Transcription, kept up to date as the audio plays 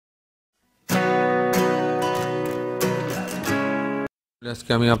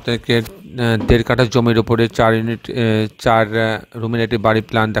আজকে আমি আপনাকে 1.5 কাঠা জমির উপরে 4 ইউনিট 4 রুমের একটি বাড়ি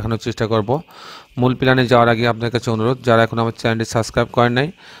প্ল্যান দেখানোর চেষ্টা করব। মূল প্ল্যানে যাওয়ার আগে আপনার কাছে অনুরোধ, যারা এখন আমার চ্যানেলটি সাবস্ক্রাইব করেন নাই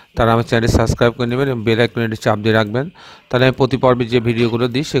তারা আমার চ্যানেলটি সাবস্ক্রাইব করে নেবেন এবং বেল আইকনটি চাপ দিয়ে রাখবেন। তাহলে আমি প্রতি পর্বে যে ভিডিওগুলো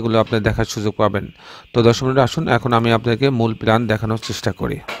দিই সেগুলো আপনি দেখার সুযোগ পাবেন। তো দর্শক বন্ধুরা, আসুন এখন আমি আপনাকে মূল প্ল্যান দেখানোর চেষ্টা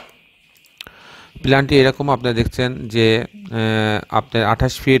করি। প্ল্যানটি এরকম, আপনারা দেখছেন যে আপনার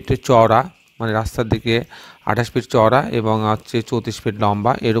 28 ফিট চওড়া, মানে রাস্তার দিকে 28 ফিট চওড়া এবং হচ্ছে 34 ফিট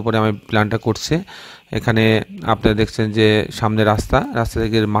লম্বা। এর উপরে আমি প্ল্যানটা করছি। এখানে আপনারা দেখছেন যে সামনে রাস্তা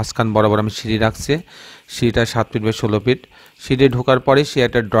থেকে মাঝখান বরাবর আমি সিঁড়ি রাখছি। সিঁড়িটা 7 ফিট বাই 16 ফিট। সিঁড়ি ঢোকার পরে সে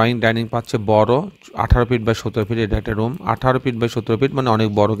একটা ড্রয়িং ডাইনিং পাচ্ছে বড়, 18 ফিট বাই 17 ফিট। এটা একটা রুম, 18 ফিট বাই 17 ফিট মানে অনেক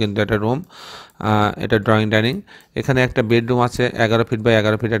বড় কিন্তু একটা রুম। এটা ড্রয়িং ডাইনিং। এখানে একটা বেডরুম আছে 11 ফিট বাই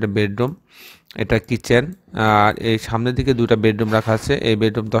 11 ফিট, একটা বেডরুম। এটা কিচেন। আর এই সামনের দিকে দুটো বেডরুম রাখা আছে। এই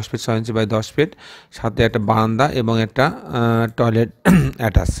bedroom 10 fit 6 inch by 10 fit, সাথে একটা বারান্দা এবং একটা টয়লেট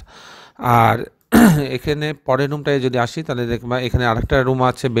অ্যাটাচ। আর এখানে পরের রুমটায় যদি আসি তাহলে দেখবা এখানে আরেকটা রুম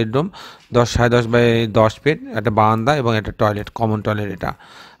আছে, বেডরুম 10 10.5 বাই 10 ফিট, একটা বারান্দা এবং একটা টয়লেট, কমন টয়লেট এটা।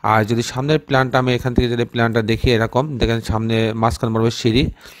 আর যদি সামনের প্ল্যানটা আমি এখান থেকে যদি প্ল্যানটা দেখি, এরকম দেখেন সামনে মাঝখান বরাবর সিঁড়ি।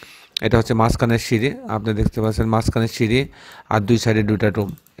 এটা হচ্ছে মাঝখানের সিঁড়ি, আপনি দেখতে পাচ্ছেন মাঝখানের সিঁড়ি আর দুই সাইডে দুইটা রুম।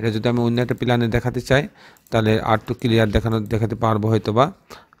 এটা যদি আমি অন্য একটা প্ল্যানে দেখাতে চাই তাহলে আর একটু ক্লিয়ার দেখাতে পারবো হয়তো বা।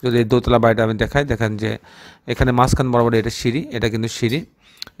 যদি এই দোতলা বাড়িটা আমি দেখাই, দেখেন যে এখানে মাঝখান বরাবর এটা সিঁড়ি, এটা কিন্তু সিঁড়ি।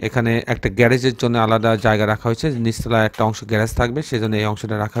 এখানে একটা গ্যারেজের জন্য আলাদা জায়গা রাখা হয়েছে, নিচতলায় একটা অংশ গ্যারেজ থাকবে, সেজন্য এই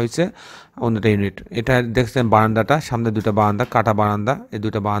অংশটা রাখা হয়েছে অন্যটা ইউনিট। এটা দেখছেন বারান্দাটা, সামনে দুটো বারান্দা, কাটা বারান্দা, এই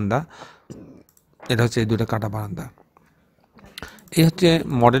দুটো বারান্দা। এটা হচ্ছে এই দুটো কাটা বারান্দা। এই হচ্ছে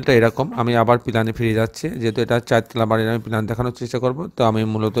মডেলটা এরকম। আমি আবার প্ল্যানে ফিরে যাচ্ছি, যেহেতু এটা 4 তলা বাড়ির আমি প্ল্যান দেখানোর চেষ্টা করব, তো আমি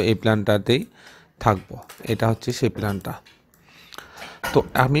মূলত এই প্ল্যানটাতেই থাকবো। এটা হচ্ছে সেই প্ল্যানটা। তো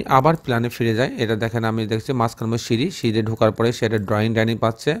আমি আবার প্ল্যানে ফিরে যাই। এটা দেখেন, আমি দেখছি মাঝখানে সিঁড়ি ঢোকার পরে সেটা ড্রয়িং ডাইনিং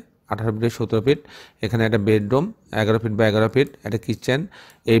পাচ্ছে 18 ফিট 17 ফিট। এখানে একটা বেডরুম 11 ফিট বাই 11 ফিট, একটা কিচেন।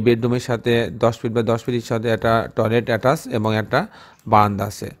 এই বেডরুমের সাথে 10 ফিট বাই 10 ফিটের সাথে একটা টয়লেট অ্যাটাচ এবং একটা বারান্দা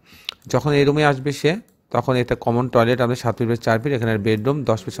আছে। যখন এই রুমে আসবে সে, তখন এটা কমন টয়লেট আমাদের 7 ফিট বাই 4 ফিট, এখানে bedroom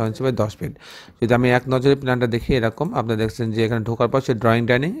 10 fit 6 inch by 10 fit. যদি আমি এক নজরে প্ল্যানটা দেখি এরকম, আপনারা দেখছেন যে এখানে ঢোকার পর সে ড্রয়িং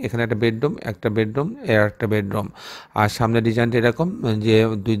ডাইনিং, এখানে একটা বেডরুম একটা বেডরুম। আর সামনে ডিজাইনটা এরকম যে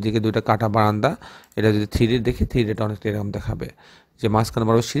দুই দিকে দুইটা কাটা বারান্দা। এটা যদি 3D দেখি, 3Dটা অনেকটা এরকম দেখাবে যে মাঝখানে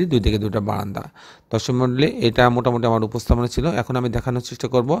বড় সিঁড়ি, দুই দিকে দুটো বারান্দা। দর্শক মণ্ডলী, এটা মোটামুটি আমার উপস্থাপনা ছিল। এখন আমি দেখানোর চেষ্টা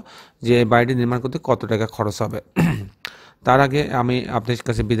করব যে বাড়িটি নির্মাণ করতে কত টাকা খরচ হবে। তার আগে আমি আপনার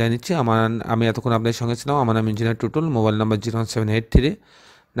কাছে বিদায় নিচ্ছি। আমি এতক্ষণ আপনাদের সঙ্গে ছিলাম। আমার নাম ইঞ্জিনিয়ার টুটুল। Mobile number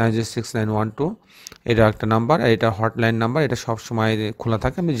 01783906912। এটা একটা নাম্বার, আর এটা হটলাইন নাম্বার। এটা সব সময় খোলা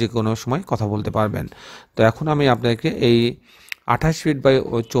থাকে, আপনি যে কোনো সময় কথা বলতে পারবেন। তো এখন আমি আপনাকে এই 28 ফিট বাই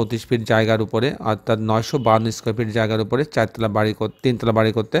 34 ফিট জায়গার উপরে, অর্থাৎ 952 স্কোয়ার ফিট জায়গার উপরে 3 তলা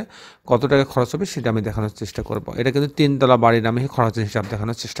বাড়ি করতে কত টাকা খরচ হবে সেটা আমি দেখানোর চেষ্টা করব। এটা কিন্তু 3 তলা বাড়ির আমি খরচের হিসাব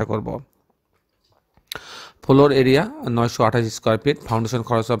দেখানোর চেষ্টা করব। Floor area 928 square feet. Foundation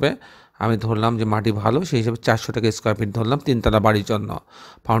খরচ হবে, আমি ধরলাম যে মাটি ভালো, সেই হিসাবে 400 টাকা স্কোয়ার ফিট ধরলাম 3 তলা বাড়ির জন্য।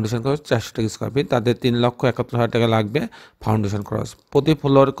 ফাউন্ডেশন খরচ 400 টাকা স্কোয়ার ফিট, তাদের 3,71,000 টাকা লাগবে ফাউন্ডেশন খরচ। প্রতি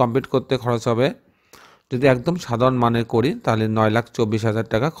ফ্লোর কমপ্লিট করতে খরচ হবে, যদি একদম সাধারণ মানের করি তাহলে 9,24,000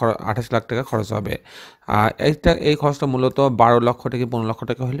 টাকা, 28 লাখ টাকা খরচ হবে। আর এই খরচটা মূলত 12 লক্ষ থেকে 15 লক্ষ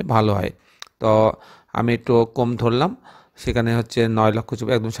টাকা হলে ভালো হয়। তো আমি একটু কম ধরলাম, সেখানে হচ্ছে 9 লক্ষ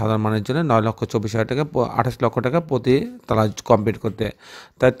একদম সাধারণ মানের জন্য 9,24,000 টাকা, 28 লক্ষ টাকা প্রতি তালা কমপ্লিট করতে।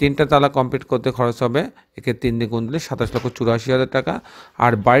 তাই 3টা তালা কমপ্লিট করতে খরচ হবে, একে 3 দিয়ে গুণ দিলে 27,84,000 টাকা।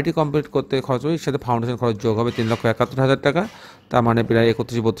 আর বাড়িটি কমপ্লিট করতে খরচ হবে, সাথে ফাউন্ডেশন খরচ যোগ হবে 3,71,000 টাকা। তার মানে প্রায়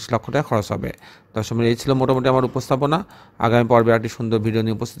 31-32 লক্ষ টাকা খরচ হবে। দর্শক, এই ছিল মোটামুটি আমার উপস্থাপনা। আগামী পর্বে একটি সুন্দর ভিডিও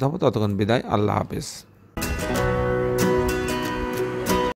নিয়ে উপস্থিত হবো। ততক্ষণ বিদায়, আল্লাহ হাফেজ।